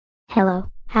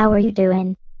Hello, how are you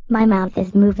doing? My mouth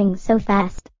is moving so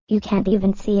fast, you can't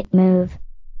even see it move.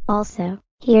 Also,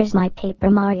 here's my Paper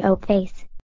Mario face.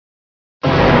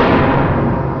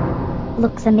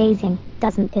 Looks amazing,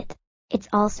 doesn't it? It's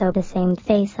also the same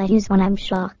face I use when I'm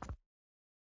shocked.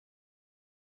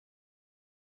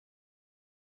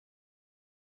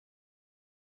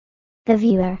 The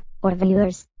viewer, or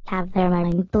viewers, have their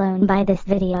mind blown by this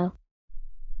video.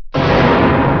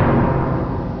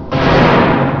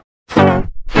 Hello,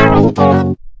 how are you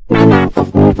doing? My mouth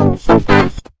is moving so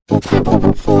fast, you can't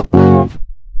even see it move.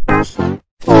 Also,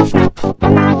 here's my Paper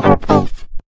Mario face.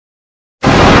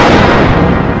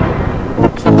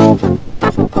 Looks amazing,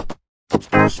 doesn't it? It's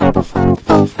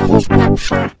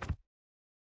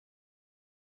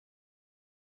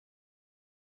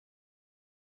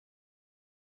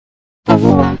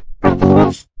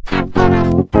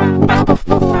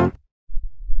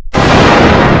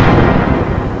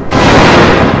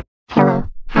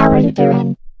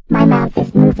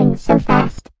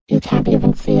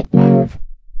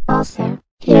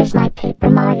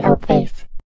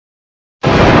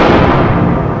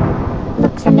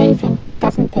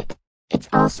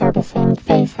also the same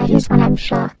face I use when I'm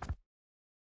shocked.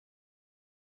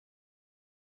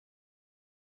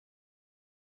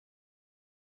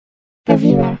 The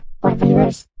viewer, or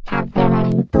viewers, have their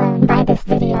mind blown by this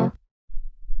video.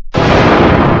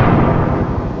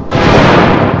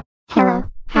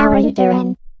 Hello, how are you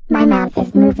doing? My mouth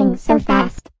is moving so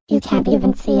fast, you can't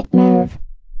even see it move.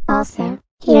 Also,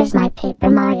 here's my Paper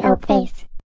Mario face.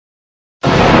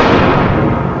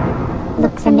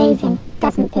 Looks amazing,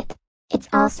 doesn't it? It's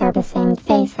also the same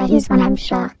face I use when I'm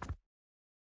shocked.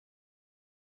 The viewer,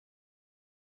 or viewers,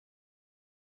 have their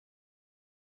mind blown by this video. Hello,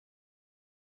 how are you doing? My mouth is moving so fast, you can't even see it move.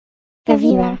 Also, here's my Paper Mario face. Looks amazing,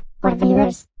 doesn't it?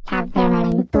 It's also the same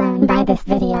face I use when I'm shocked. The viewer, or viewers, have their mind blown by this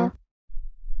video.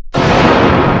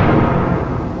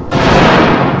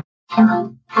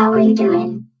 Hello, how are you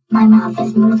doing? My mouth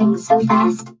is moving so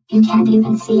fast, you can't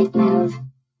even see it move.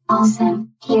 Also,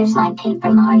 here's my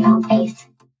Paper Mario face.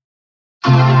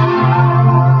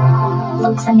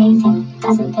 Looks amazing,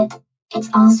 doesn't it? It's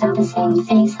also the same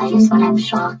face I use when I'm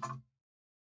shocked.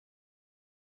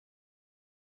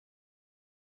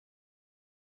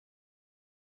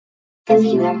 The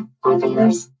viewer, or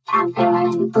viewers, have their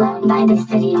mind blown by this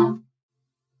video.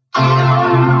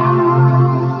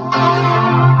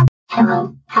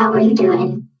 Hello, how are you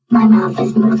doing? My mouth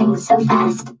is moving so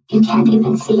fast, you can't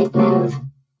even see it move.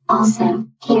 Also,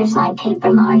 here's my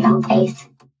Paper Mario face.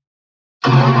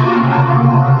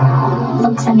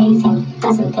 Looks amazing,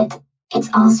 doesn't it? It's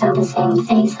also the same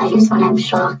face I use when I'm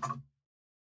shocked.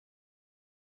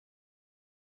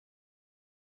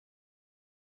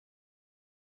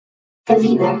 The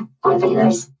viewer, or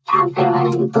viewers, have their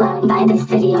mind blown by this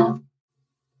video.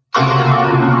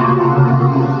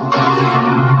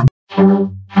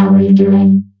 Hello, how are you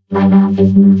doing? My mouth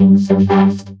is moving so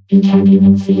fast, you can't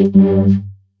even see it move.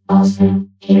 Also,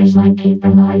 here's my Paper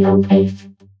Mario face.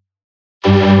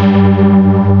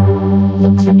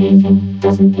 Looks amazing,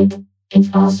 doesn't it? It's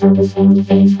also the same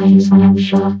face I use when I'm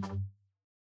shocked.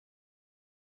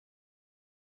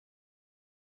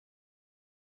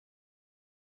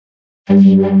 The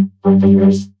viewer, or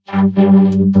viewers, have their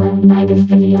mind blown by this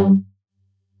video.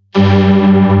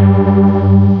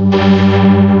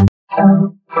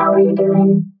 Hello, how are you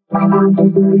doing? My mouth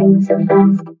is moving so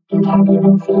fast, you can't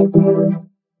even see it move.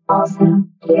 Also,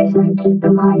 here's my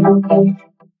Paper Mario face.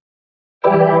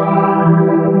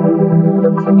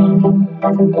 Looks amazing,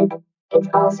 doesn't it? It's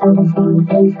also the same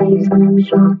face I use when I'm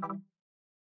shocked.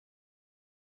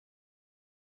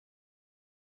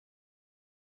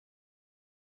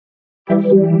 The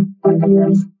viewer, or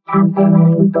viewers, have their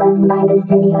mind blown by this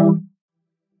video.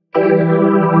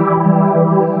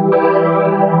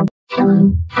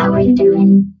 Hello, how are you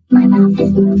doing? My mouth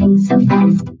is moving so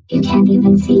fast, you can't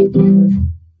even see it move.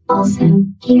 Also,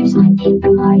 here's my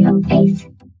Paper Mario face.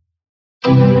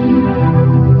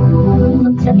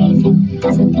 Looks amazing,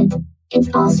 doesn't it? It's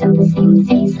also the same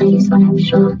face I use when I'm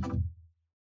shocked.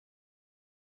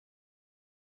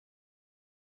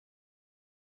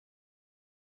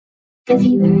 The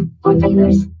viewer, or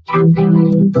viewers, have their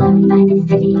mind blown by this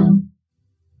video.